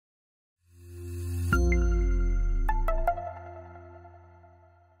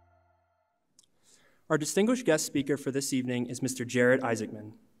Our distinguished guest speaker for this evening is Mr. Jared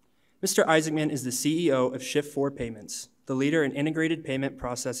Isaacman. Mr. Isaacman is the CEO of Shift4 Payments, the leader in integrated payment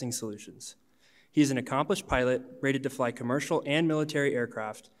processing solutions. He is an accomplished pilot, rated to fly commercial and military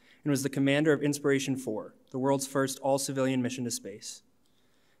aircraft, and was the commander of Inspiration 4, the world's first all-civilian mission to space.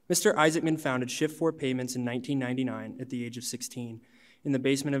 Mr. Isaacman founded Shift4 Payments in 1999 at the age of 16 in the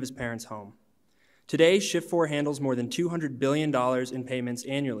basement of his parents' home. Today, Shift4 handles more than $200 billion in payments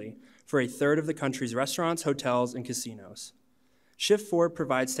annually for a third of the country's restaurants, hotels, and casinos. Shift4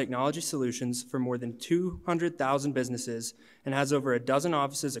 provides technology solutions for more than 200,000 businesses and has over a dozen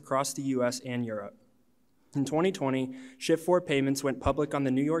offices across the US and Europe. In 2020, Shift4 Payments went public on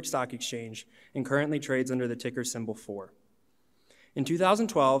the New York Stock Exchange and currently trades under the ticker symbol 4. In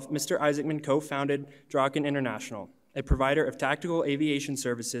 2012, Mr. Isaacman co-founded Draken International, a provider of tactical aviation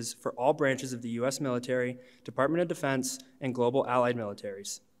services for all branches of the U.S. military, Department of Defense, and global allied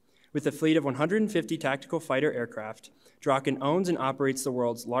militaries. With a fleet of 150 tactical fighter aircraft, Draken owns and operates the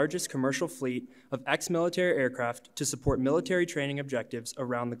world's largest commercial fleet of ex-military aircraft to support military training objectives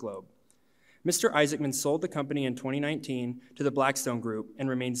around the globe. Mr. Isaacman sold the company in 2019 to the Blackstone Group and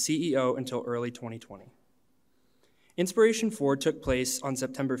remained CEO until early 2020. Inspiration 4 took place on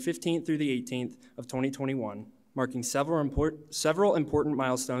September 15th through the 18th of 2021, marking several important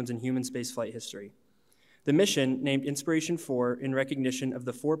milestones in human spaceflight history. The mission, named Inspiration 4 in recognition of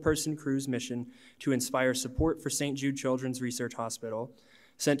the 4-person crew's mission to inspire support for St. Jude Children's Research Hospital,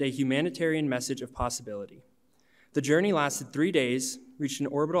 sent a humanitarian message of possibility. The journey lasted 3 days, reached an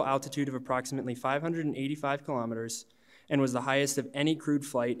orbital altitude of approximately 585 kilometers, and was the highest of any crewed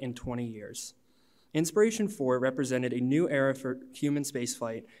flight in 20 years. Inspiration 4 represented a new era for human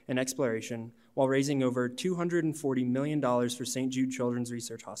spaceflight and exploration while raising over $240 million for St. Jude Children's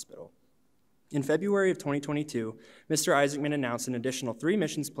Research Hospital. In February of 2022, Mr. Isaacman announced an additional 3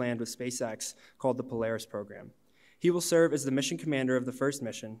 missions planned with SpaceX called the Polaris program. He will serve as the mission commander of the first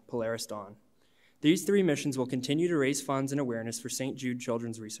mission, Polaris Dawn. These 3 missions will continue to raise funds and awareness for St. Jude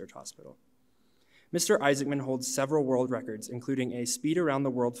Children's Research Hospital. Mr. Isaacman holds several world records, including a speed around the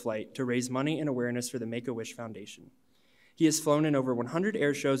world flight to raise money and awareness for the Make-A-Wish Foundation. He has flown in over 100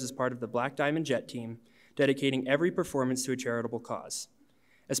 air shows as part of the Black Diamond Jet team, dedicating every performance to a charitable cause.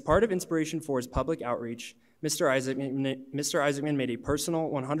 As part of Inspiration 4's public outreach, Mr. Isaacman made a personal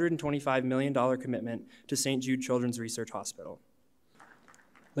 $125 million commitment to St. Jude Children's Research Hospital.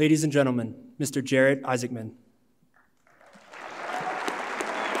 Ladies and gentlemen, Mr. Jared Isaacman.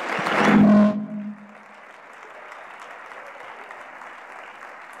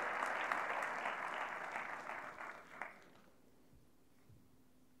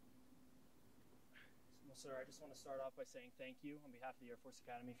 Sir, I just want to start off by saying thank you on behalf of the Air Force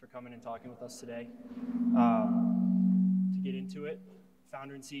Academy for coming and talking with us today. To get into it,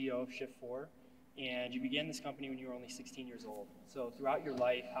 founder and CEO of Shift4, and you began this company when you were only 16 years old. So throughout your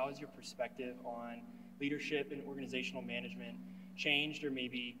life, how has your perspective on leadership and organizational management changed, or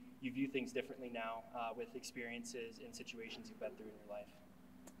maybe you view things differently now with experiences and situations you've been through in your life?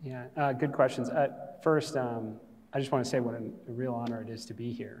 Yeah, good questions. First, I just want to say what a real honor it is to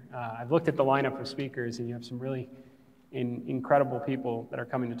be here. I've looked at the lineup of speakers, and you have some really incredible people that are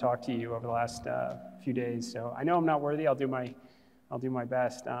coming to talk to you over the last few days. So I know I'm not worthy. I'll do my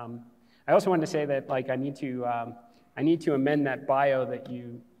best. I also wanted to say that I need to amend that bio that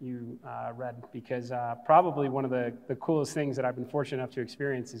you read, because probably one of the coolest things that I've been fortunate enough to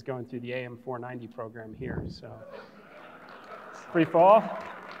experience is going through the AM 490 program here. So pretty fall.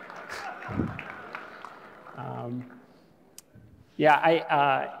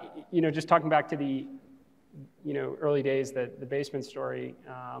 Just talking back to the, early days, the basement story,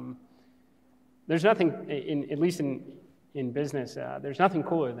 there's nothing, at least in business, there's nothing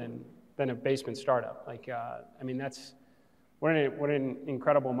cooler than a basement startup. That's, what an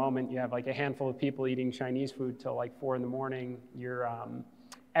incredible moment. You have a handful of people eating Chinese food till 4 in the morning. You're,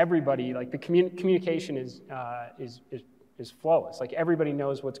 everybody, the communication is flawless. Everybody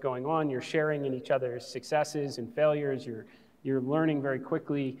knows what's going on. You're sharing in each other's successes and failures. You're learning very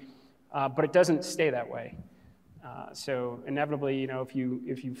quickly, but it doesn't stay that way. So inevitably,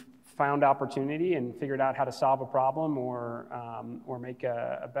 if you've found opportunity and figured out how to solve a problem or make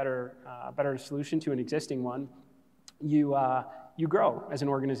a better solution to an existing one, you grow as an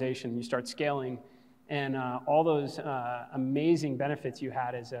organization. You start scaling, and all those amazing benefits you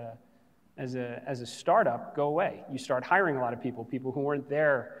had as a startup go away. You start hiring a lot of people who weren't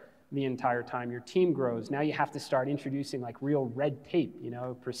there the entire time. Your team grows. Now you have to start introducing real red tape,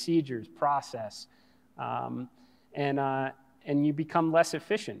 procedures, process, and you become less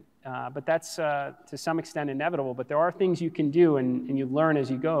efficient. But that's to some extent inevitable. But there are things you can do, and you learn as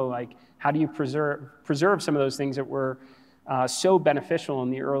you go. Like, how do you preserve some of those things that were so beneficial in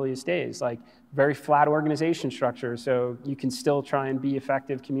the earliest days, like very flat organization structure, so you can still try and be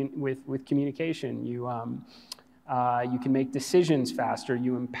effective with communication. You can make decisions faster.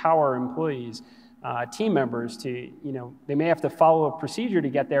 You empower employees. Team members to, they may have to follow a procedure to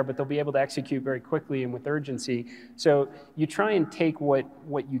get there, but they'll be able to execute very quickly and with urgency. So you try and take what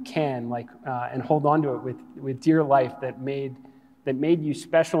you can, and hold on to it with dear life that made you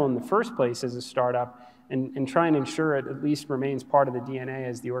special in the first place as a startup, and try and ensure it at least remains part of the DNA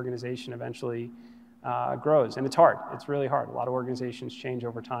as the organization eventually grows. And it's hard. It's really hard. A lot of organizations change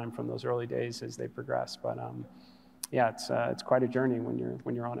over time from those early days as they progress. But yeah, it's quite a journey when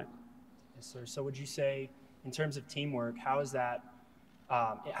you're on it. Sir. So would you say, in terms of teamwork, how does that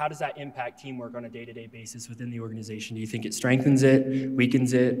impact teamwork on a day-to-day basis within the organization? Do you think it strengthens it,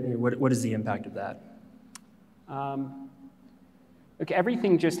 weakens it? What is the impact of that? Look,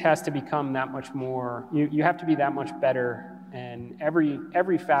 everything just has to become that much more. You have to be that much better, and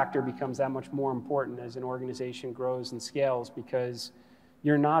every factor becomes that much more important as an organization grows and scales, because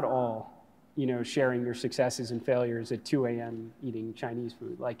you're not all sharing your successes and failures at 2 a.m. eating Chinese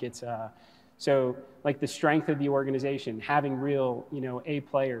food. Like, it's so like the strength of the organization, having real A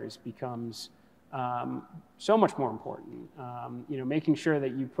players becomes so much more important. Making sure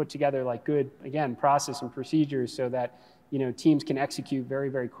that you put together like good, again, process and procedures so that teams can execute very,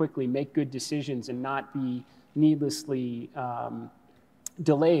 very quickly, make good decisions, and not be needlessly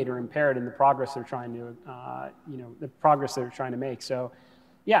delayed or impaired in the progress they're trying to make. So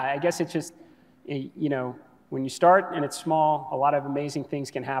yeah, I guess it's just, when you start and it's small, a lot of amazing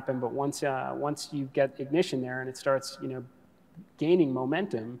things can happen. But once you get ignition there and it starts, gaining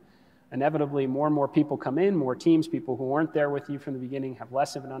momentum, inevitably more and more people come in, more teams, people who weren't there with you from the beginning have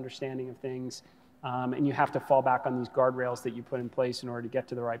less of an understanding of things, and you have to fall back on these guardrails that you put in place in order to get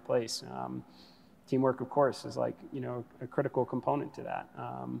to the right place. Teamwork, of course, is like a critical component to that.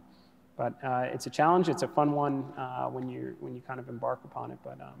 But it's a challenge. It's a fun one when you kind of embark upon it.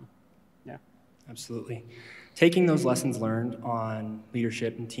 But yeah. Absolutely. Taking those lessons learned on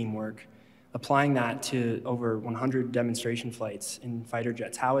leadership and teamwork, applying that to over 100 demonstration flights in fighter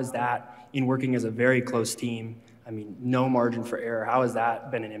jets, how is that, in working as a very close team, I mean, no margin for error, how has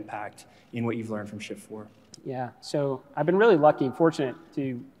that been an impact in what you've learned from Shift 4? Yeah, so I've been really lucky and fortunate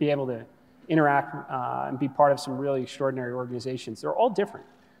to be able to interact and be part of some really extraordinary organizations. They're all different.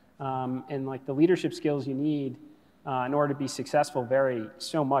 And like the leadership skills you need in order to be successful vary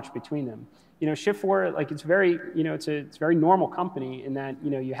so much between them. Shift 4, like it's very, it's a very normal company in that,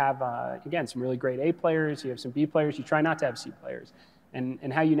 you have, again, some really great A players, you have some B players, you try not to have C players.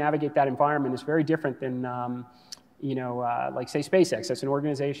 And how you navigate that environment is very different than, like say SpaceX. That's an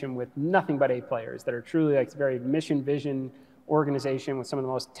organization with nothing but A players that are truly like very mission, vision organization with some of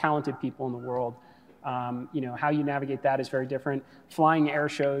the most talented people in the world. How you navigate that is very different. Flying air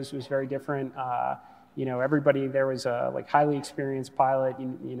shows was very different. Everybody there was a like highly experienced pilot,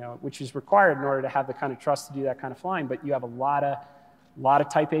 which is required in order to have the kind of trust to do that kind of flying. But you have a lot of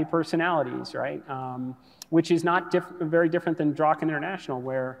Type A personalities, right? Which is not very different than Draken International,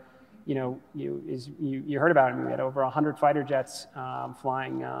 where you heard about it. We had over 100 fighter jets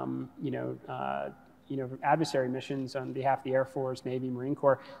flying, adversary missions on behalf of the Air Force, Navy, Marine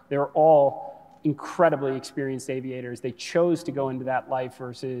Corps. They were all incredibly experienced aviators. They chose to go into that life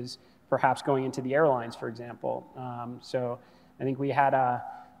versus perhaps going into the airlines, for example. So I think we had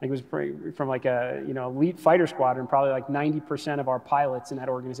it was from like a elite fighter squadron, probably like 90% of our pilots in that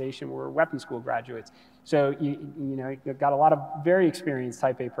organization were weapons school graduates. So you've got a lot of very experienced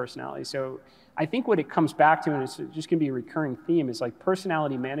Type A personalities. So I think what it comes back to, and it's just going to be a recurring theme, is like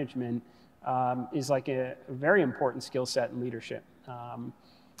personality management is like a very important skill set in leadership.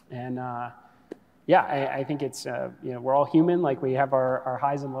 Yeah, I think it's, we're all human, like we have our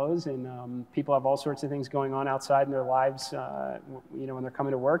highs and lows, and people have all sorts of things going on outside in their lives, when they're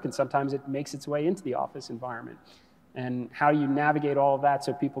coming to work, and sometimes it makes its way into the office environment. And how you navigate all of that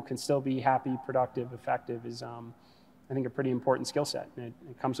so people can still be happy, productive, effective is, I think, a pretty important skill set. And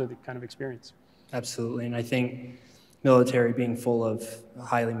it comes with a kind of experience. Absolutely, and I think military being full of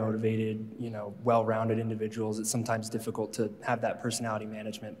highly motivated, well-rounded individuals, it's sometimes difficult to have that personality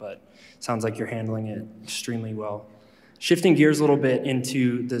management, but it sounds like you're handling it extremely well. Shifting gears a little bit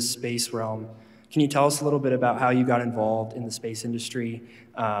into the space realm, can you tell us a little bit about how you got involved in the space industry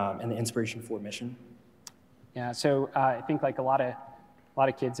and the Inspiration 4 mission? Yeah, so I think like a lot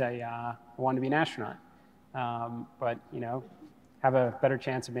of kids, I wanted to be an astronaut, but have a better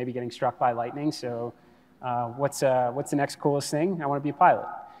chance of maybe getting struck by lightning. So what's the next coolest thing? I want to be a pilot.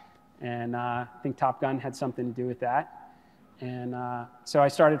 And I think Top Gun had something to do with that. And so I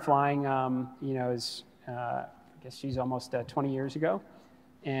started flying, I guess she's almost 20 years ago.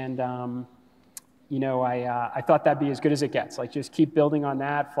 And, I thought that'd be as good as it gets. Like, just keep building on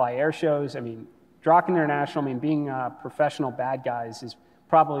that, fly air shows. I mean, Drawkin International, being professional bad guys is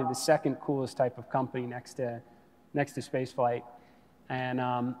probably the second coolest type of company next to spaceflight. And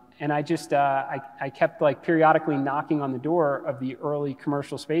I just, I kept like periodically knocking on the door of the early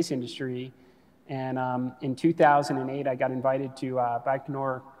commercial space industry. And in 2008, I got invited to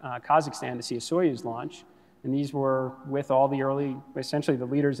Baikonur, Kazakhstan to see a Soyuz launch. And these were with all the early, essentially the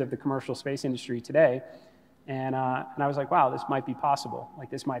leaders of the commercial space industry today. And I was like, wow, this might be possible.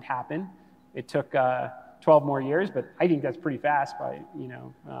 Like, this might happen. It took 12 more years, but I think that's pretty fast by,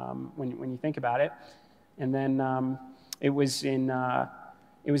 when you think about it. And then it was in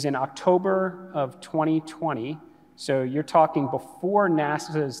October of 2020. So you're talking before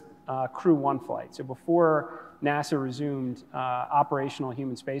NASA's Crew 1 flight. So before NASA resumed operational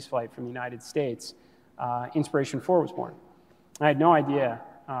human spaceflight from the United States, Inspiration 4 was born. I had no idea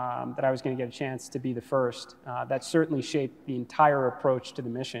that I was going to get a chance to be the first. That certainly shaped the entire approach to the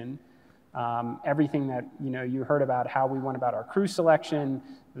mission. Everything that you heard about how we went about our crew selection,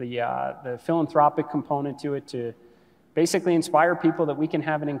 the philanthropic component to it, to basically inspire people that we can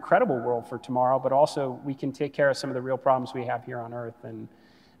have an incredible world for tomorrow, but also we can take care of some of the real problems we have here on Earth. And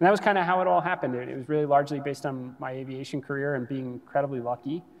that was kind of how it all happened. It was really largely based on my aviation career and being incredibly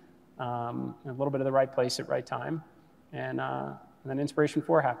lucky, a little bit of the right place at right time, and then Inspiration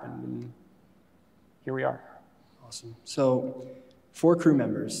 4 happened, and here we are. Awesome. So 4 crew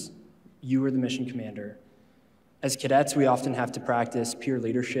members. You were the mission commander. As cadets, we often have to practice peer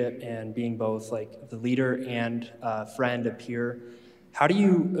leadership and being both like the leader and a friend, a peer. How do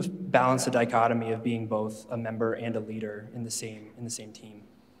you balance the dichotomy of being both a member and a leader in the same team?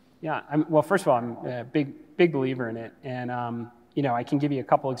 Yeah, well, first of all, I'm a big believer in it, and I can give you a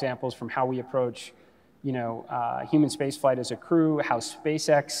couple examples from how we approach, human spaceflight as a crew, how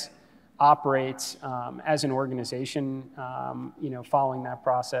SpaceX operates as an organization, following that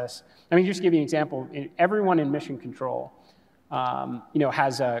process. I mean, just to give you an example, everyone in mission control,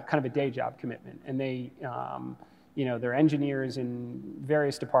 has a kind of a day job commitment, and they, they're engineers in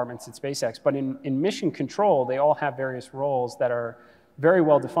various departments at SpaceX, but in mission control, they all have various roles that are very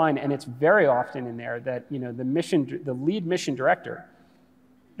well defined, and it's very often in there that, the lead mission director,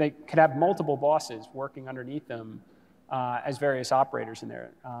 they could have multiple bosses working underneath them as various operators in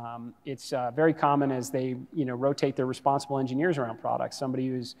there. It's very common as they, rotate their responsible engineers around products. Somebody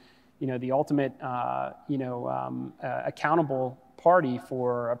who's, the ultimate, accountable party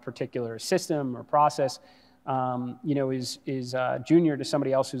for a particular system or process, is junior to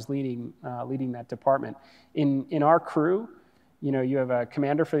somebody else who's leading that department. In our crew, you have a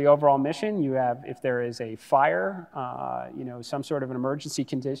commander for the overall mission. You have, if there is a fire, some sort of an emergency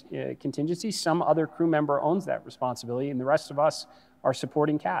contingency, some other crew member owns that responsibility, and the rest of us are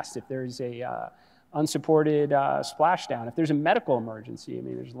supporting cast. If there's a unsupported splashdown, if there's a medical emergency,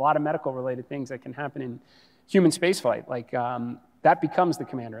 there's a lot of medical-related things that can happen in human spaceflight. Like that becomes the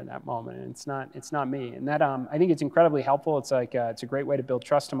commander in that moment, and it's not me. And that I think it's incredibly helpful. It's like it's a great way to build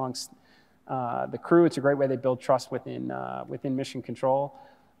trust amongst the crew. It's a great way they build trust within mission control,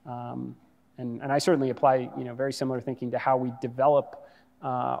 and I certainly apply very similar thinking to how we develop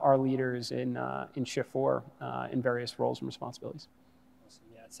our leaders in Shift 4 in various roles and responsibilities. Awesome.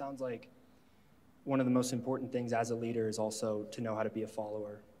 Yeah, it sounds like one of the most important things as a leader is also to know how to be a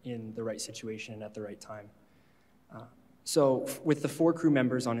follower in the right situation and at the right time. So with the 4 crew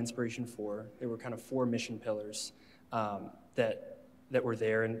members on Inspiration 4, there were kind of 4 mission pillars that were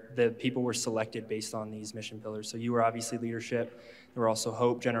there, and the people were selected based on these mission pillars. So you were obviously leadership. There were also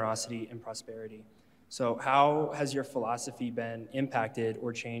hope, generosity, and prosperity. So how has your philosophy been impacted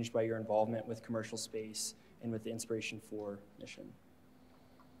or changed by your involvement with commercial space and with the Inspiration 4 mission?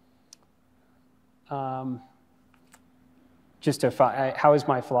 How has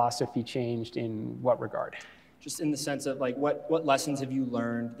my philosophy changed in what regard? Just in the sense of like, what lessons have you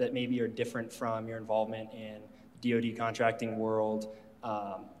learned that maybe are different from your involvement in DoD contracting world,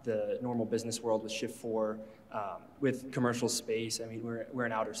 the normal business world with Shift 4, with commercial space? We're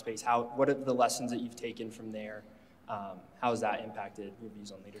in outer space. What are the lessons that you've taken from there? How has that impacted your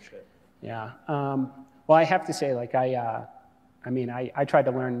views on leadership? Yeah. Well, I have to say, like, I tried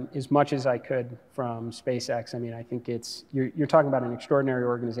to learn as much as I could from SpaceX. I think you're talking about an extraordinary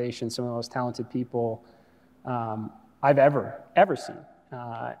organization, some of the most talented people I've ever seen.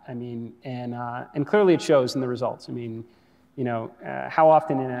 And clearly it shows in the results. How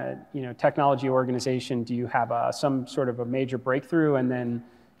often in a technology organization do you have some sort of a major breakthrough and then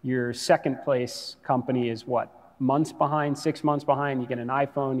Your second place company is what? Months behind, 6 months behind. You get an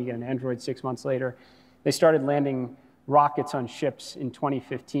iPhone, you get an Android 6 months later. They started landing rockets on ships in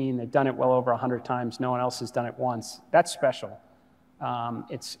 2015. They've done it well over 100 times. No one else has done it once. That's special.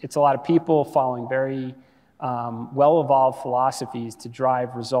 It's a lot of people following very well-evolved philosophies to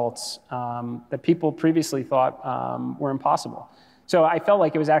drive results that people previously thought were impossible. So I felt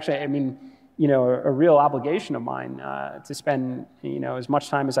like it was actually, I mean, a real obligation of mine to spend, as much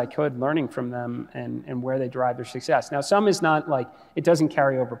time as I could learning from them and where they derive their success. Now, some is not like, it doesn't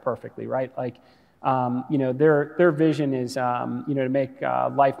carry over perfectly, right? Like, their vision is, to make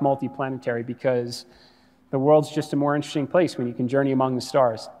life multiplanetary because the world's just a more interesting place when you can journey among the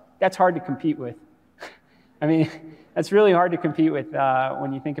stars. That's hard to compete with. I mean, that's really hard to compete with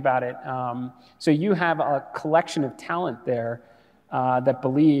when you think about it. So you have a collection of talent there that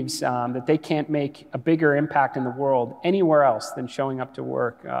believes that they can't make a bigger impact in the world anywhere else than showing up to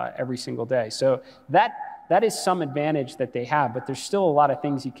work every single day. So that is some advantage that they have, but there's still a lot of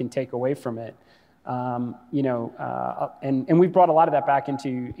things you can take away from it. And we've brought a lot of that back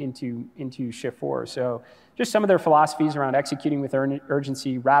into Shift 4. So just some of their philosophies around executing with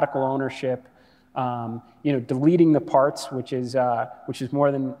urgency, radical ownership, deleting the parts, which is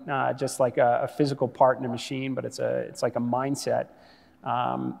more than just like a physical part in a machine, but it's like a mindset.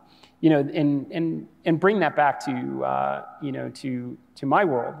 And bring that back to my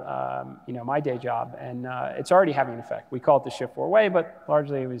world, my day job, and it's already having an effect. We call it the Shift 4 way, but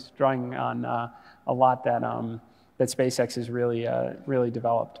largely it was drawing on a lot that SpaceX has really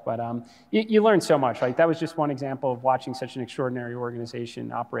developed. But you learn so much. Like that was just one example of watching such an extraordinary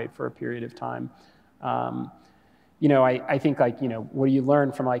organization operate for a period of time. I think what do you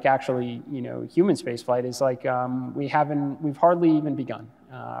learn from actually human spaceflight is we've hardly even begun,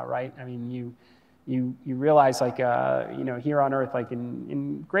 right? I mean you realize here on Earth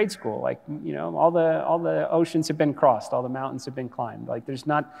in grade school all the oceans have been crossed, all the mountains have been climbed. There's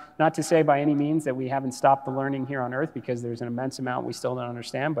not to say by any means that we haven't stopped the learning here on Earth, because there's an immense amount we still don't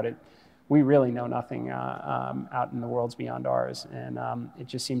understand, but we really know nothing out in the worlds beyond ours, and it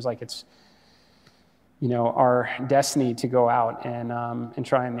just seems like it's our destiny to go out and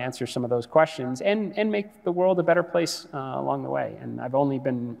try and answer some of those questions and make the world a better place along the way. And I've only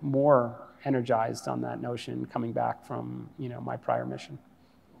been more energized on that notion coming back from my prior mission.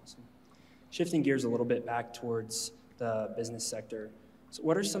 Awesome. Shifting gears a little bit back towards the business sector. So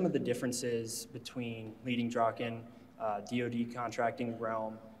what are some of the differences between leading Draken, DoD contracting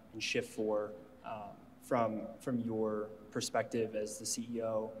realm, and Shift 4 from your perspective as the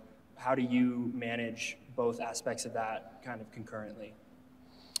CEO? How do you manage both aspects of that kind of concurrently?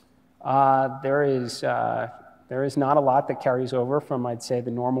 There is not a lot that carries over from, I'd say, the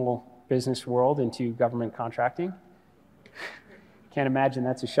normal business world into government contracting. Can't imagine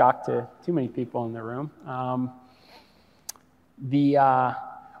that's a shock to too many people in the room.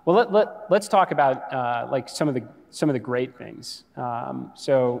 Let's talk about some of the great things.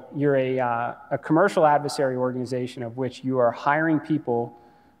 So you're a commercial adversary organization of which you are hiring people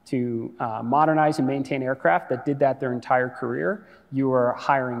to modernize and maintain aircraft that did that their entire career. You are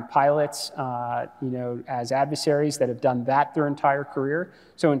hiring pilots, as adversaries that have done that their entire career.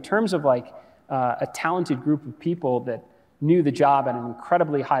 So in terms of a talented group of people that knew the job at an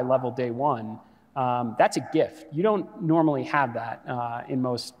incredibly high level day one, that's a gift. You don't normally have that in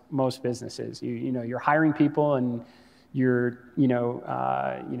most businesses. You're hiring people and you're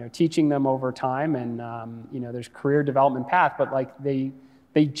teaching them over time, and there's career development path, but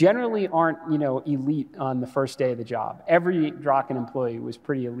they generally aren't, elite on the first day of the job. Every Draken employee was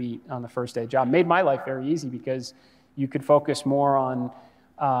pretty elite on the first day of the job. Made my life very easy because you could focus more on,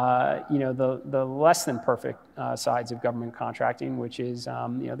 the less than perfect sides of government contracting, which is,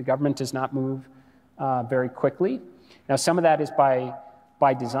 the government does not move very quickly. Now, some of that is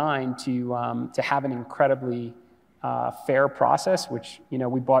by design to have an incredibly fair process, which,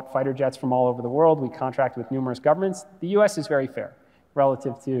 we bought fighter jets from all over the world. We contract with numerous governments. The U.S. is very fair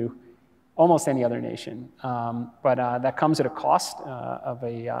relative to almost any other nation. But that comes at a cost of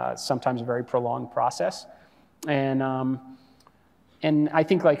sometimes a very prolonged process. And I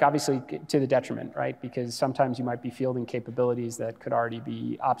think obviously to the detriment, right? Because sometimes you might be fielding capabilities that could already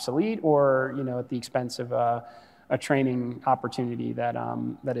be obsolete, or, at the expense of a training opportunity that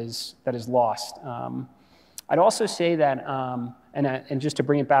is lost. I'd also say that, and just to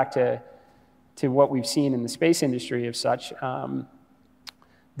bring it back to what we've seen in the space industry of such,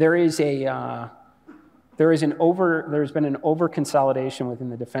 there's been an over consolidation within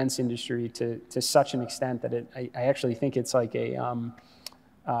the defense industry to such an extent that I actually think it's like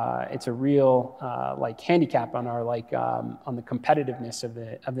it's a real like handicap on our on the competitiveness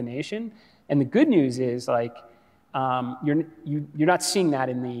of the nation. And the good news is like you're not seeing that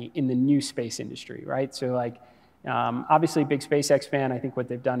in the new space industry, right? So like obviously big SpaceX fan. I think what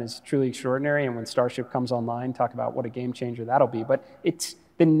they've done is truly extraordinary. And when Starship comes online, talk about what a game changer that'll be. But it's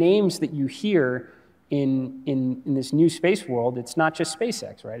the names that you hear in this new space world. It's not just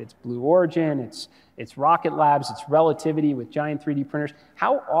SpaceX, right? It's Blue Origin, it's Rocket Labs, it's Relativity with giant 3D printers.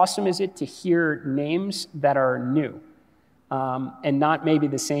 How awesome is it to hear names that are new and not maybe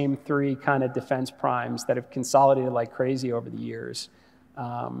the same three kind of defense primes that have consolidated like crazy over the years?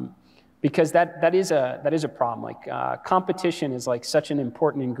 Because that is a problem. Like competition is like such an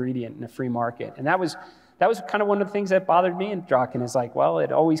important ingredient in a free market, and that was kind of one of the things that bothered me in Draken is like, well,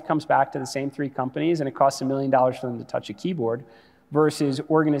 it always comes back to the same three companies, and it costs $1 million for them to touch a keyboard, versus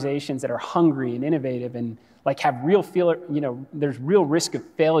organizations that are hungry and innovative and like have real there's real risk of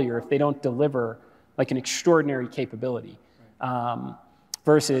failure if they don't deliver like an extraordinary capability,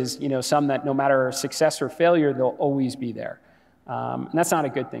 versus some that no matter success or failure, they'll always be there. And that's not a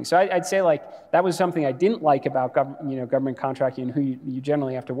good thing. So I'd say like that was something I didn't like about government contracting and who you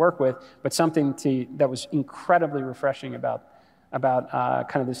generally have to work with, but something that was incredibly refreshing about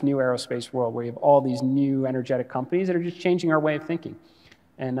kind of this new aerospace world where you have all these new energetic companies that are just changing our way of thinking.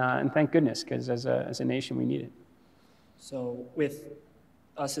 And thank goodness, because as a nation we need it. So with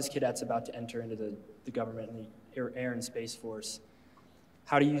us as cadets about to enter into the government and the Air and Space Force,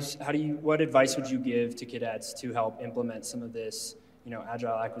 what advice would you give to cadets to help implement some of this,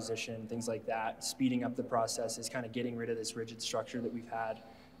 agile acquisition, things like that, speeding up the processes, kind of getting rid of this rigid structure that we've had,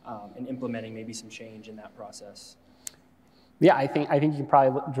 and implementing maybe some change in that process? Yeah, I think you can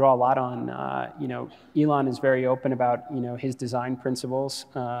probably draw a lot on, Elon is very open about, his design principles,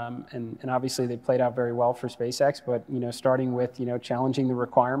 and obviously they played out very well for SpaceX, but, starting with, challenging the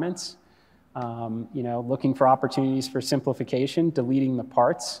requirements, looking for opportunities for simplification, deleting the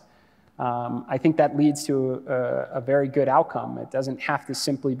parts. I think that leads to a very good outcome. It doesn't have to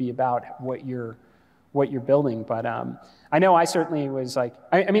simply be about what you're building, but I know I certainly was like,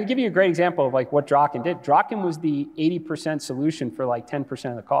 I mean, to give you a great example of like what Draken did. Draken was the 80% solution for like 10%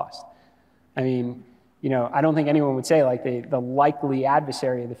 of the cost. I mean, I don't think anyone would say like the likely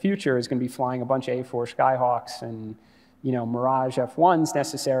adversary of the future is going to be flying a bunch of A4 Skyhawks and Mirage F1s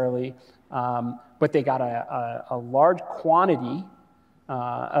necessarily. But they got a large quantity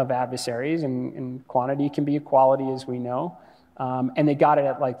of adversaries, and quantity can be equality, as we know, and they got it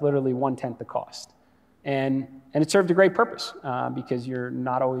at like literally 1/10 the cost, and it served a great purpose because you're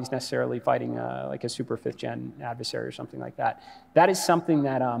not always necessarily fighting like a super 5th gen adversary or something like that. That is something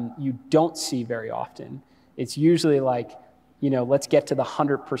that you don't see very often. It's usually like let's get to the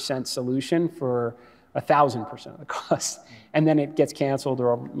 100% solution for 1,000% of the cost, and then it gets canceled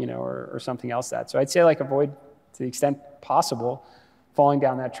or something else that. So I'd say like avoid to the extent possible falling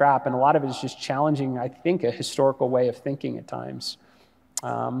down that trap, and a lot of it is just challenging, I think, a historical way of thinking at times.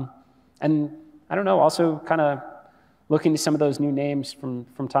 And I don't know, also kind of looking to some of those new names from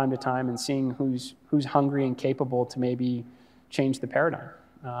time to time and seeing who's hungry and capable to maybe change the paradigm.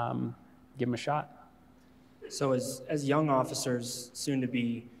 Give them a shot. So as young officers, soon to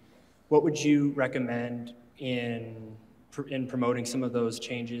be, what would you recommend in promoting some of those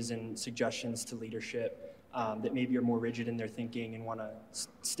changes and suggestions to leadership that maybe are more rigid in their thinking and want to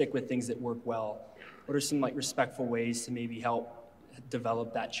stick with things that work well? What are some like respectful ways to maybe help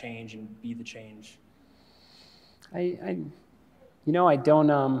develop that change and be the change? I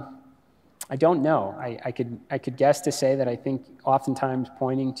don't know. I could guess to say that I think oftentimes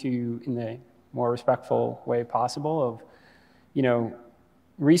pointing to, in the more respectful way possible, of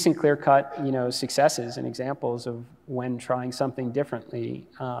recent clear-cut successes and examples of when trying something differently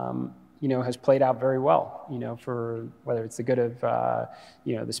has played out very well, for whether it's the good of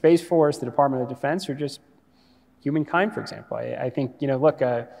the Space Force, the Department of Defense, or just humankind, for example. I think look,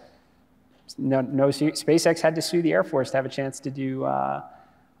 SpaceX had to sue the Air Force to have a chance to do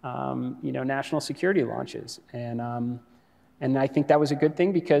national security launches, and I think that was a good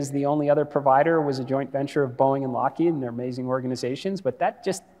thing because the only other provider was a joint venture of Boeing and Lockheed, and they're amazing organizations. But that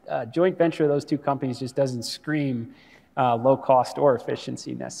just joint venture of those two companies just doesn't scream low cost or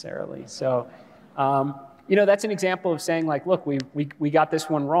efficiency necessarily. So, that's an example of saying like, look, we got this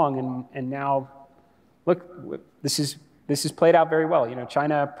one wrong, and now, look, this is played out very well.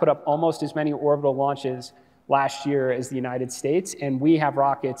 China put up almost as many orbital launches last year as the United States, and we have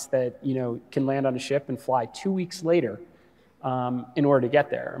rockets that can land on a ship and fly 2 weeks later in order to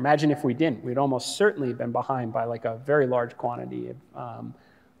get there. Imagine if we didn't. We'd almost certainly been behind by like a very large quantity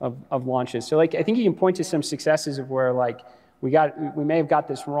of launches. So like I think you can point to some successes of where like we may have got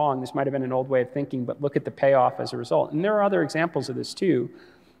this wrong. This might have been an old way of thinking, but look at the payoff as a result. And there are other examples of this too.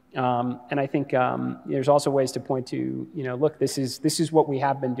 And I think there's also ways to point to, look, this is what we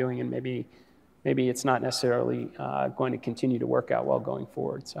have been doing, and maybe it's not necessarily going to continue to work out well going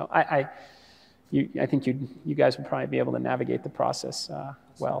forward. So I think you guys would probably be able to navigate the process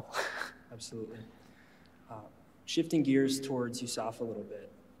well. Absolutely. Shifting gears towards USAF a little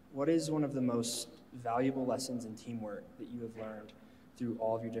bit, what is one of the most valuable lessons in teamwork that you have learned through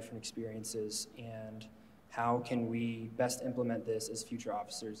all of your different experiences, and how can we best implement this as future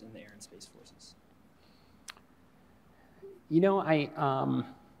officers in the Air and Space Forces?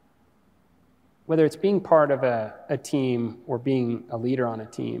 Whether it's being part of a team or being a leader on a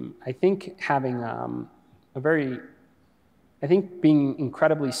team, I think having being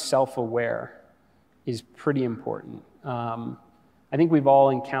incredibly self-aware is pretty important. I think we've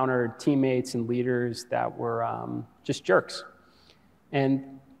all encountered teammates and leaders that were just jerks,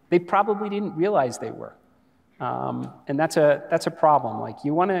 and they probably didn't realize they were. And that's a problem. Like,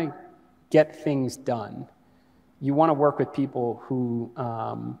 you want to get things done. You want to work with people who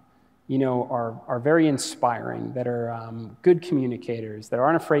are very inspiring, that are good communicators, that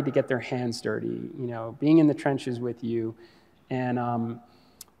aren't afraid to get their hands dirty, being in the trenches with you, and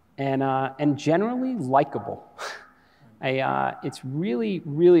generally likable. It's really,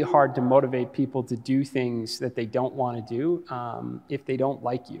 really hard to motivate people to do things that they don't want to do if they don't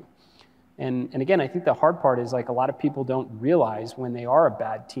like you. And again, I think the hard part is, like, a lot of people don't realize when they are a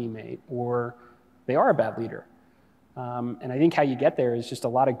bad teammate or they are a bad leader. And I think how you get there is just a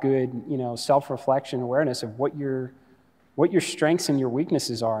lot of good, self-reflection, awareness of what your strengths and your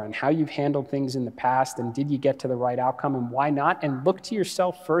weaknesses are, and how you've handled things in the past, and did you get to the right outcome, and why not? And look to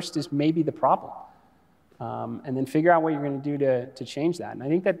yourself first as maybe the problem, and then figure out what you're going to do to change that. And I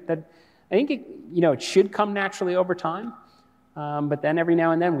think it should come naturally over time, but then every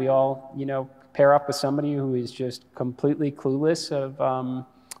now and then we all pair up with somebody who is just completely clueless of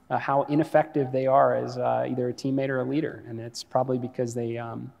how ineffective they are as either a teammate or a leader, and it's probably because they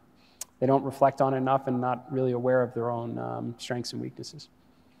don't reflect on it enough and not really aware of their own strengths and weaknesses.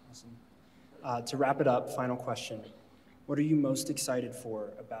 Awesome. To wrap it up, final question. What are you most excited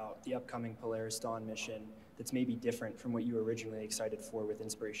for about the upcoming Polaris Dawn mission that's maybe different from what you were originally excited for with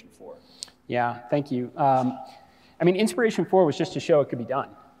Inspiration 4? Yeah, thank you. Inspiration 4 was just to show it could be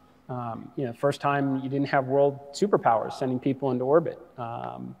done. First time you didn't have world superpowers sending people into orbit.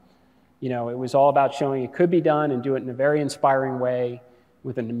 It was all about showing it could be done and do it in a very inspiring way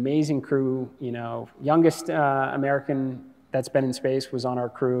with an amazing crew. Youngest American that's been in space was on our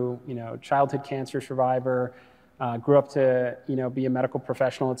crew. Childhood cancer survivor, grew up to be a medical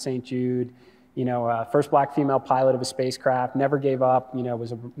professional at St. Jude. First black female pilot of a spacecraft, never gave up.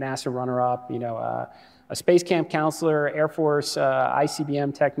 Was a NASA runner-up. A space camp counselor, Air Force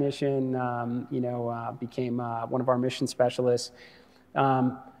ICBM technician. Became one of our mission specialists.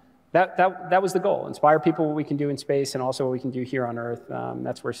 That was the goal: inspire people what we can do in space and also what we can do here on Earth.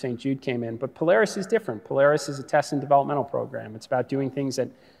 That's where St. Jude came in. But Polaris is different. Polaris is a test and developmental program. It's about doing things that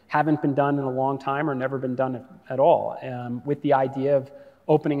haven't been done in a long time or never been done at all, with the idea of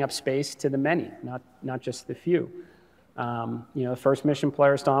opening up space to the many, not just the few. The first mission,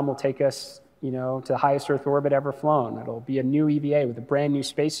 Polaris Dawn, will take us to the highest Earth orbit ever flown. It'll be a new EVA with a brand new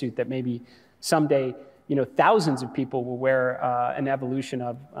spacesuit that maybe someday thousands of people will wear an evolution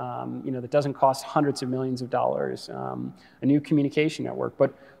of, that doesn't cost hundreds of millions of dollars, a new communication network.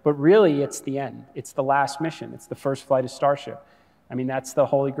 But really, it's the end. It's the last mission. It's the first flight of Starship. That's the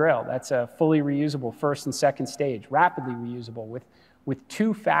Holy Grail. That's a fully reusable first and second stage, rapidly reusable, with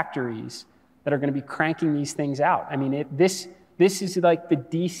two factories that are going to be cranking these things out. This is like the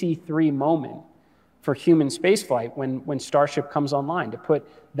DC-3 moment for human spaceflight when Starship comes online, to put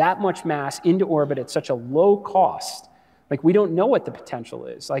that much mass into orbit at such a low cost. Like, we don't know what the potential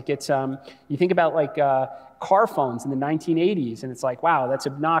is. Like, it's, you think about like car phones in the 1980s, and it's like, wow, that's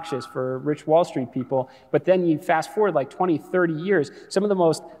obnoxious for rich Wall Street people. But then you fast forward like 20, 30 years, some of the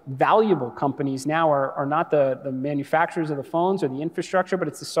most valuable companies now are not the manufacturers of the phones or the infrastructure, but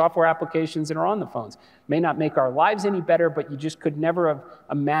it's the software applications that are on the phones. May not make our lives any better, but you just could never have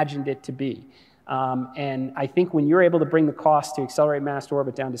imagined it to be. And I think when you're able to bring the cost to accelerate mass to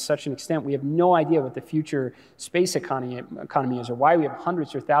orbit down to such an extent, we have no idea what the future space economy is, or why we have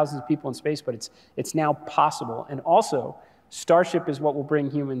hundreds or thousands of people in space, but it's now possible. And also, Starship is what will bring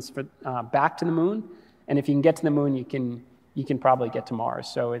humans back to the moon. And if you can get to the moon, you can probably get to Mars.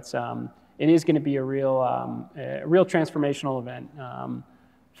 So it is going to be a real transformational event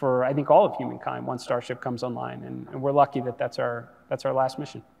for, I think, all of humankind once Starship comes online. And we're lucky that that's our last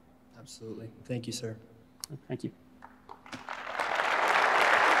mission. Absolutely. Thank you, sir. Thank you.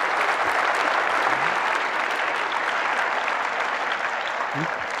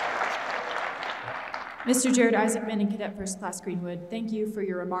 Mr. Jared Isaacman and Cadet First Class Greenwood, thank you for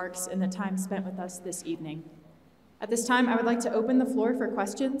your remarks and the time spent with us this evening. At this time, I would like to open the floor for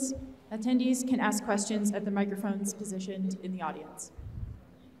questions. Attendees can ask questions at the microphones positioned in the audience.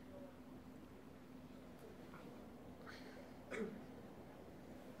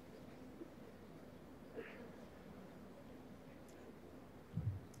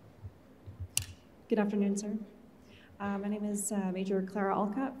 Good afternoon, sir. My name is Major Clara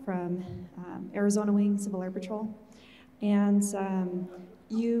Alcott from Arizona Wing Civil Air Patrol. And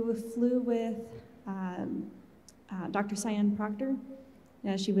you flew with Dr. Cyan Proctor.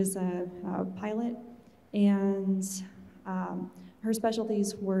 She was a pilot, and her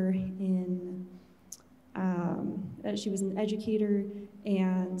specialties were in, she was an educator,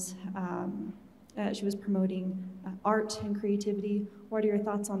 and she was promoting art and creativity. What are your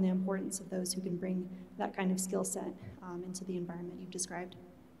thoughts on the importance of those who can bring that kind of skill set into the environment you've described?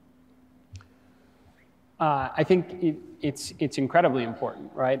 I think it's incredibly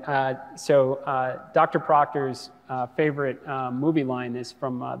important, right? Dr. Proctor's favorite movie line is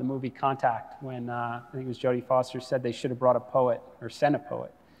from the movie Contact, when I think it was Jodie Foster said they should have brought a poet or sent a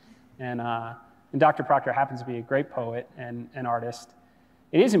poet. And Dr. Proctor happens to be a great poet and an artist.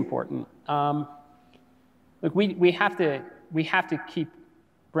 It is important. Look, we have to keep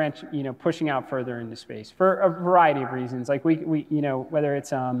pushing out further into space for a variety of reasons. Like whether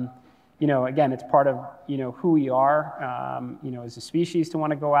it's again, it's part of who we are as a species to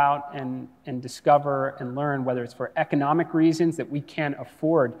want to go out and discover and learn, whether it's for economic reasons that we can't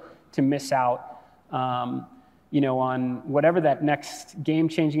afford to miss out on whatever that next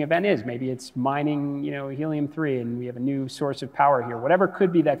game-changing event is. Maybe it's mining helium-3 and we have a new source of power here. Whatever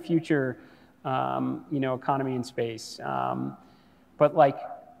could be that future economy in space. But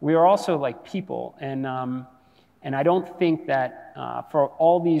we are also like people, and I don't think that for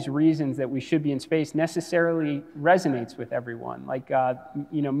all these reasons that we should be in space necessarily resonates with everyone.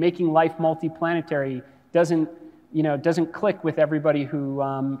 Making life multiplanetary doesn't click with everybody who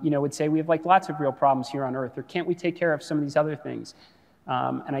would say we have lots of real problems here on Earth, or can't we take care of some of these other things?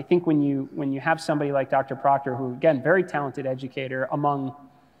 And I think when you have somebody like Dr. Proctor, who again, very talented educator among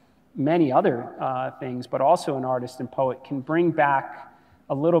many other things, but also an artist and poet, can bring back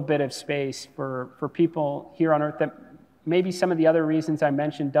a little bit of space for people here on Earth that maybe some of the other reasons I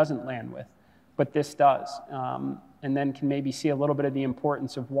mentioned doesn't land with, but this does. And then can maybe see a little bit of the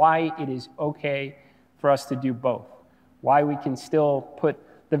importance of why it is okay for us to do both, why we can still put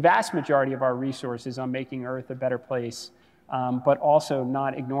the vast majority of our resources on making Earth a better place, but also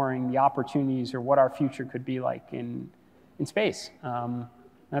not ignoring the opportunities or what our future could be like in space.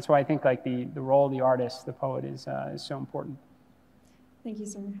 That's why I think the role of the artist, the poet, is so important. Thank you,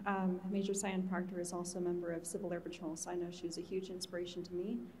 sir. Major Cyan Proctor is also a member of Civil Air Patrol, so I know she was a huge inspiration to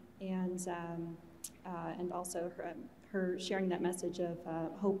me, and also her sharing that message of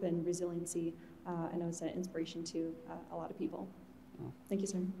hope and resiliency, I know is an inspiration to a lot of people. Thank you,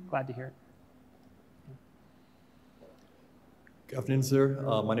 sir. Glad to hear it. Good afternoon,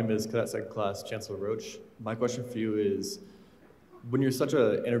 sir. My name is Cadet Second Class Chancellor Roach. My question for you is, when you're such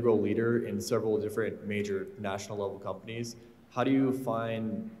an integral leader in several different major national level companies, how do you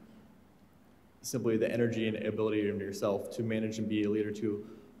find simply the energy and ability in yourself to manage and be a leader to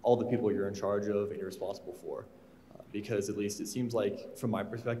all the people you're in charge of and you're responsible for? Because at least it seems like, from my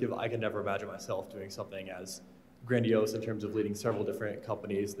perspective, I can never imagine myself doing something as grandiose in terms of leading several different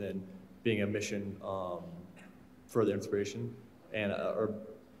companies than being a mission further inspiration and or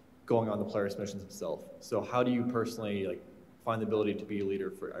going on the Polaris missions itself. So how do you personally find the ability to be a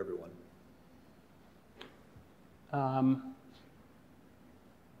leader for everyone?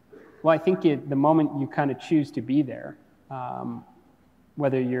 Well, I think the moment you kind of choose to be there,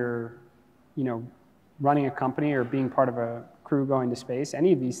 whether you're, running a company or being part of a crew going to space,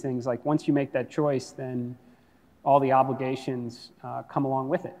 any of these things, once you make that choice, then all the obligations come along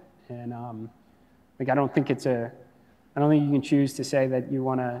with it. And I don't think you can choose to say that you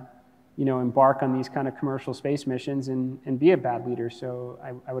want to, embark on these kind of commercial space missions and be a bad leader. So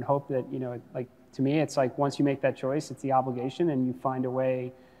I would hope that, to me, it's once you make that choice, it's the obligation, and you find a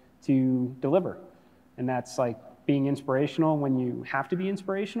way to deliver. And that's being inspirational when you have to be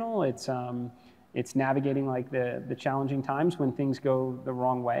inspirational. It's navigating the challenging times when things go the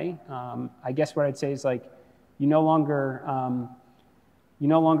wrong way. I guess what I'd say is you no longer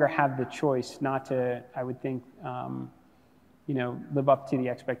have the choice not to, I would think, live up to the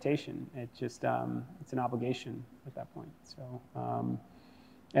expectation. It's just it's an obligation at that point. So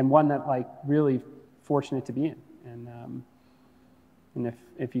and one that really fortunate to be in. And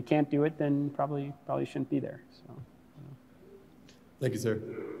if you can't do it, then probably shouldn't be there. So. Thank you, sir.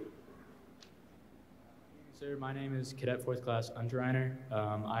 Sir, my name is Cadet 4th Class Unterreiner.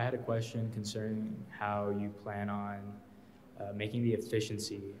 I had a question concerning how you plan on making the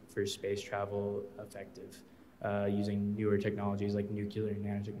efficiency for space travel effective using newer technologies like nuclear and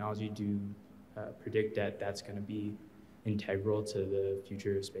nanotechnology. Do you predict that that's going to be integral to the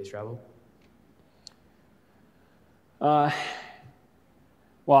future of space travel? Well,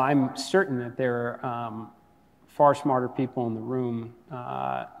 I'm certain that there are far smarter people in the room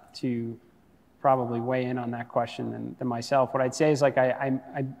to probably weigh in on that question than myself. What I'd say is, like,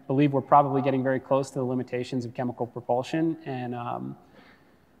 I believe we're probably getting very close to the limitations of chemical propulsion, and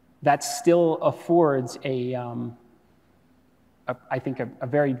that still affords I think a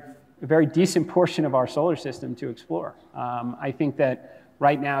very decent portion of our solar system to explore. I think that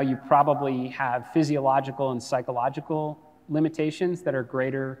right now you probably have physiological and psychological limitations that are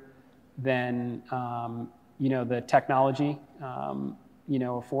greater than the technology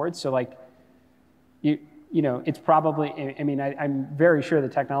affords. So, like, it's probably, I mean, I'm very sure the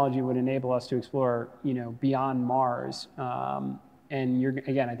technology would enable us to explore, beyond Mars. And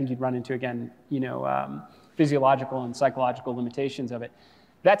again, I think you'd run into, physiological and psychological limitations of it.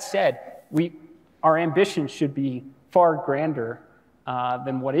 That said, our ambition should be far grander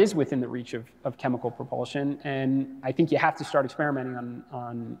than what is within the reach of chemical propulsion. And I think you have to start experimenting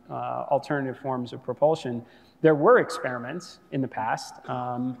on alternative forms of propulsion. There were experiments in the past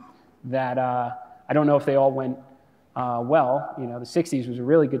that I don't know if they all went well. The 60s was a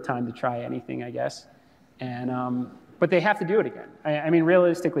really good time to try anything, I guess. And but they have to do it again. I mean,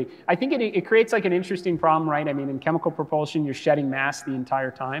 realistically, I think it creates like an interesting problem, right? I mean, in chemical propulsion, you're shedding mass the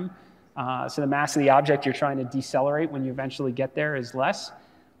entire time. So the mass of the object you're trying to decelerate when you eventually get there is less.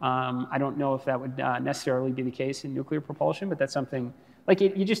 I don't know if that would necessarily be the case in nuclear propulsion, but that's something, like,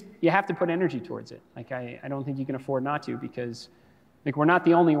 you have to put energy towards it. Like, I don't think you can afford not to, because, like, we're not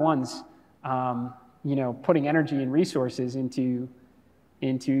the only ones, putting energy and resources into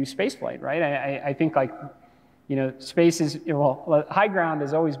spaceflight, right? I think, like, space is, high ground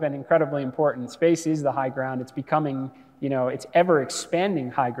has always been incredibly important. Space is the high ground. It's becoming, it's ever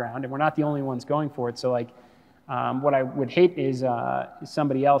expanding high ground, and we're not the only ones going for it. So, like, what I would hate is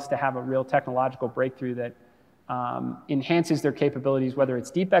somebody else to have a real technological breakthrough that enhances their capabilities, whether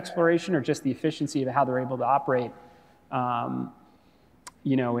it's deep exploration or just the efficiency of how they're able to operate,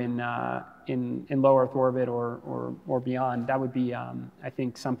 in low Earth orbit or beyond. That would be, I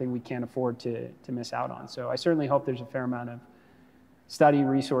think, something we can't afford to miss out on. So I certainly hope there's a fair amount of study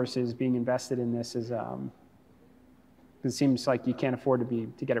resources being invested in this, as it seems like you can't afford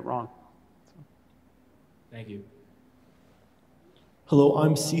to get it wrong. So. Thank you. Hello,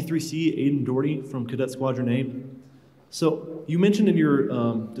 I'm C3C Aiden Doherty from Cadet Squadron A. So you mentioned in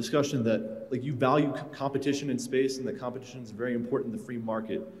your discussion that, like, you value competition in space and that competition is very important in the free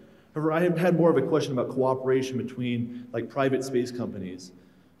market. However, I have had more of a question about cooperation between, like, private space companies.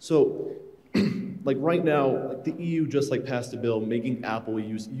 So, like, right now, like, the EU just, like, passed a bill making Apple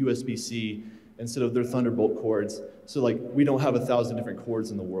use USB-C instead of their Thunderbolt cords. So, like, we don't have 1,000 different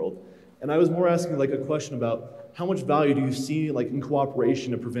cords in the world. And I was more asking, like, a question about how much value do you see, like, in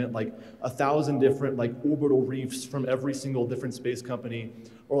cooperation to prevent, like, 1,000 different, like, orbital reefs from every single different space company,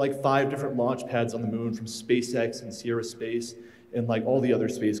 or, like, 5 different launch pads on the moon from SpaceX and Sierra Space and, like, all the other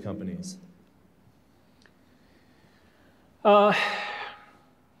space companies? Look,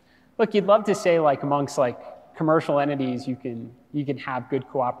 you'd love to say, like, amongst, like, commercial entities you can have good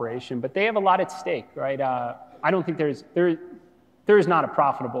cooperation, but they have a lot at stake, right? I don't think there is not a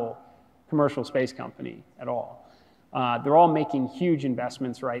profitable commercial space company at all. They're all making huge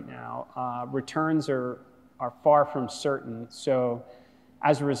investments right now. Returns are far from certain. So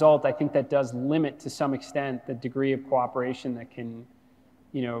as a result, I think that does limit to some extent the degree of cooperation that can,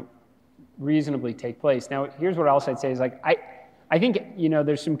 reasonably take place. Now, here's what else I'd say is, like, I think,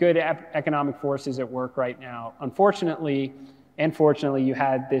 there's some good economic forces at work right now. Unfortunately and fortunately, you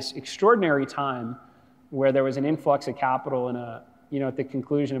had this extraordinary time where there was an influx of capital in at the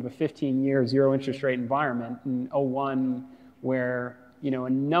conclusion of a 15-year zero interest rate environment in 2001, where, a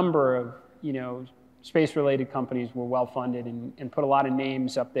number of, space-related companies were well-funded and put a lot of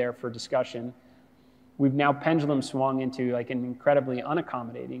names up there for discussion. We've now pendulum swung into, like, an incredibly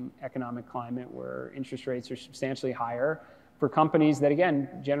unaccommodating economic climate where interest rates are substantially higher for companies that, again,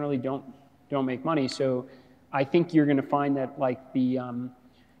 generally don't make money. So I think you're going to find that, like, the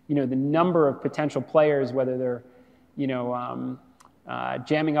number of potential players, whether they're,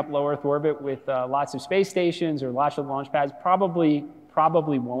 jamming up low Earth orbit with lots of space stations or lots of launch pads, probably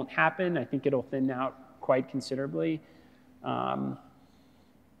won't happen. I think it'll thin out quite considerably.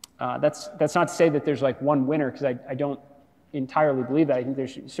 That's not to say that there's, like, one winner, because I entirely believe that. I think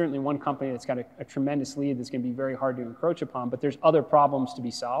there's certainly one company that's got a tremendous lead that's going to be very hard to encroach upon, but there's other problems to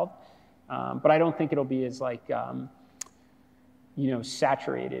be solved. But I don't think it'll be as like,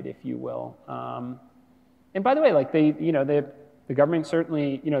 saturated, if you will. And by the way, like the government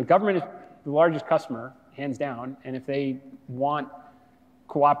certainly, government is the largest customer, hands down, and if they want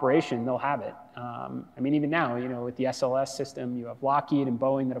cooperation, they'll have it. I mean, even now, with the SLS system, you have Lockheed and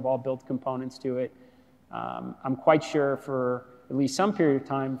Boeing that have all built components to it. I'm quite sure for at least some period of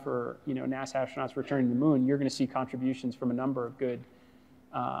time for, NASA astronauts returning to the moon, you're going to see contributions from a number of good,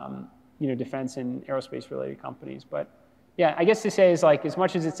 defense and aerospace-related companies. But yeah, I guess to say is like, as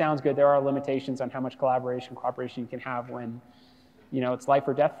much as it sounds good, there are limitations on how much cooperation you can have when, it's life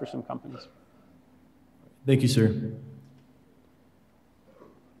or death for some companies. Thank you, sir.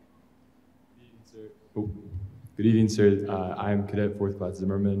 Good evening, sir. I'm Cadet 4th Class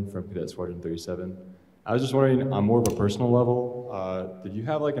Zimmerman from Cadet Squadron 37. I was just wondering, on more of a personal level, did you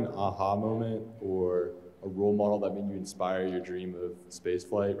have like an aha moment or a role model that made you inspire your dream of space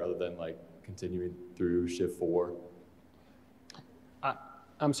flight rather than like continuing through Shift 4?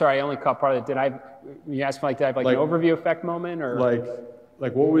 I'm sorry, I only caught part of it. You asked me did I have an overview effect moment or?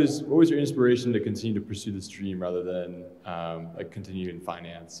 Like what was your inspiration to continue to pursue this dream rather than continue in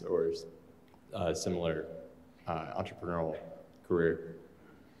finance or similar entrepreneurial career?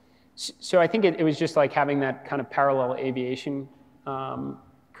 So I think it was just like having that kind of parallel aviation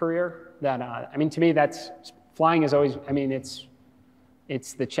career that, to me, flying is always,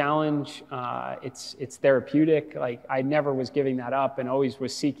 it's the challenge, it's therapeutic. Like I never was giving that up and always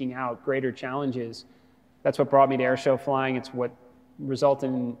was seeking out greater challenges. That's what brought me to airshow flying. It's what resulted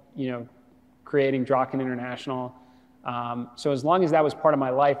in, creating Draken International. So as long as that was part of my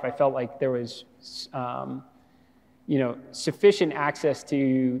life, I felt like there was, sufficient access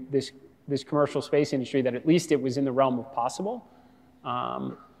to this commercial space industry that at least it was in the realm of possible.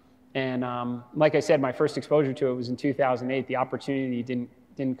 Like I said, my first exposure to it was in 2008. The opportunity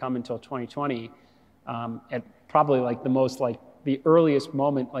didn't come until 2020, at probably like the earliest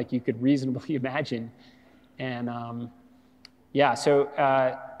moment like you could reasonably imagine. And so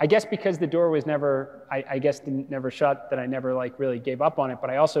I guess because the door was never shut, that I never really gave up on it. But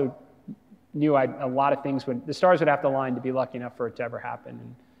I also knew a lot of things the stars would have to align to be lucky enough for it to ever happen.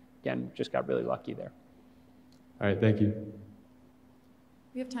 And again, just got really lucky there. All right, thank you.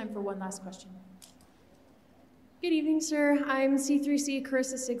 We have time for one last question. Good evening, sir. I'm C3C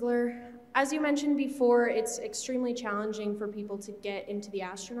Carissa Sigler. As you mentioned before, it's extremely challenging for people to get into the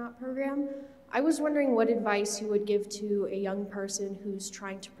astronaut program. I was wondering what advice you would give to a young person who's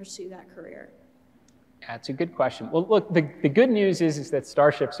trying to pursue that career. That's a good question. Well, look, the good news is that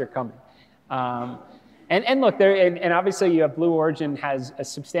starships are coming. And look, and obviously you have Blue Origin has a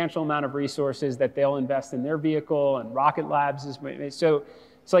substantial amount of resources that they'll invest in their vehicle, and Rocket Labs is, so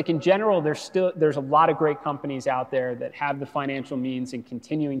it's like in general, there's a lot of great companies out there that have the financial means and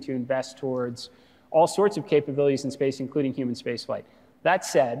continuing to invest towards all sorts of capabilities in space, including human spaceflight. That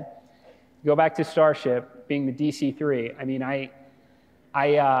said, go back to Starship being the DC-3.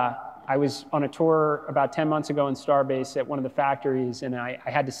 I was on a tour about 10 months ago in Starbase at one of the factories, and I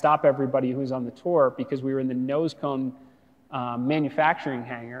had to stop everybody who was on the tour because we were in the nose cone manufacturing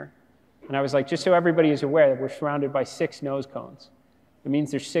hangar. And I was like, just so everybody is aware, we're surrounded by 6 nose cones. It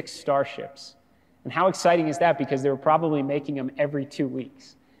means there's 6 starships. And how exciting is that? Because they were probably making them every 2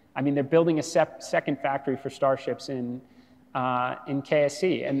 weeks. They're building a second factory for starships in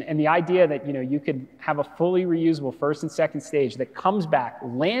KSC. And the idea that you could have a fully reusable first and second stage that comes back,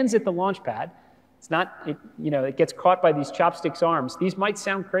 lands at the launch pad. It's not, it gets caught by these chopsticks arms. These might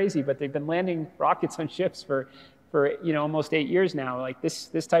sound crazy, but they've been landing rockets on ships for almost 8 years now. Like this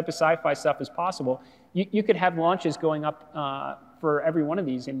type of sci-fi stuff is possible. You could have launches going up for every one of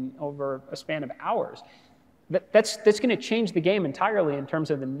these in over a span of hours. That's going to change the game entirely in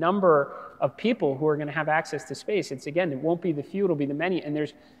terms of the number of people who are going to have access to space. It won't be the few, it'll be the many, and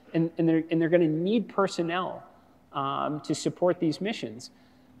they're going to need personnel to support these missions.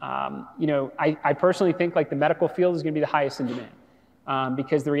 I personally think like the medical field is going to be the highest in demand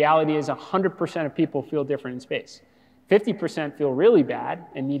because the reality is 100% of people feel different in space. 50% feel really bad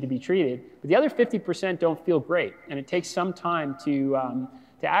and need to be treated, but the other 50% don't feel great, and it takes some time to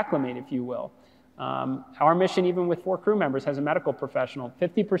acclimate, if you will. Our mission, even with 4 crew members, has a medical professional.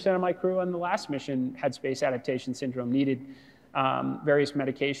 50% of my crew on the last mission had space adaptation syndrome, needed various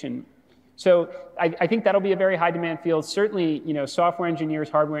medication. So I think that'll be a very high demand field. Certainly, software engineers,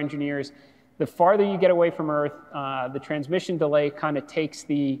 hardware engineers, the farther you get away from Earth, the transmission delay kind of takes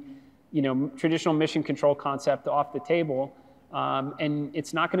the traditional mission control concept off the table. And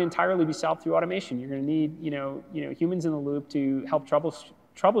it's not going to entirely be solved through automation. You're going to need humans in the loop to help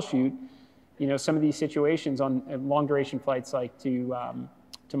troubleshoot some of these situations on long duration flights like to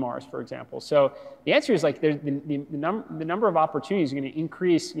Mars, for example. So the answer is like the number of opportunities are going to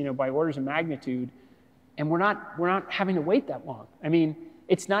increase by orders of magnitude, and we're not having to wait that long. I mean,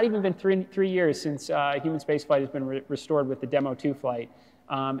 it's not even been three years since human spaceflight has been restored with the Demo 2 flight,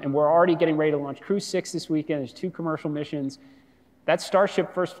 and we're already getting ready to launch Crew 6 this weekend. There's 2 commercial missions. That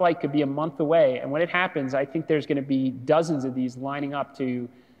Starship first flight could be a month away, and when it happens, I think there's going to be dozens of these lining up to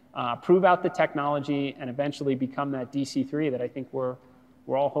prove out the technology and eventually become that DC-3 that I think we're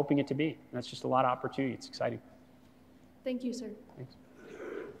all hoping it to be. And that's just a lot of opportunity. It's exciting. Thank you, sir. Thanks.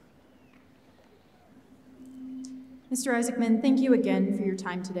 Mr. Isaacman, thank you again for your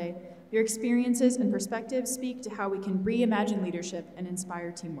time today. Your experiences and perspectives speak to how we can reimagine leadership and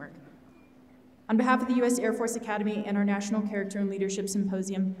inspire teamwork. On behalf of the U.S. Air Force Academy and our National Character and Leadership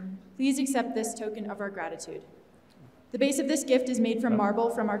Symposium, please accept this token of our gratitude. The base of this gift is made from marble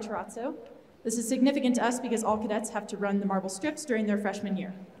from our terrazzo. This is significant to us because all cadets have to run the marble strips during their freshman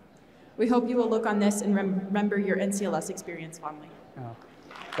year. We hope you will look on this and remember your NCLS experience fondly. Oh,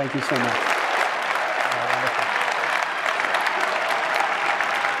 thank you so much.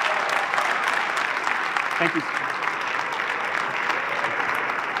 Thank you.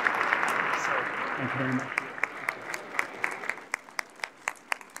 Thank you very much.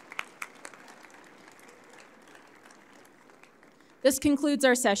 This concludes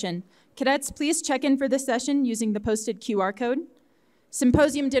our session. Cadets, please check in for this session using the posted QR code.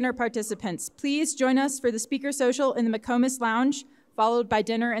 Symposium dinner participants, please join us for the speaker social in the McComas Lounge, followed by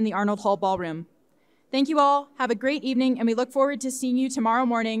dinner in the Arnold Hall Ballroom. Thank you all, have a great evening, and we look forward to seeing you tomorrow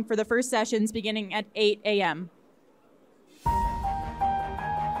morning for the first sessions beginning at 8 a.m.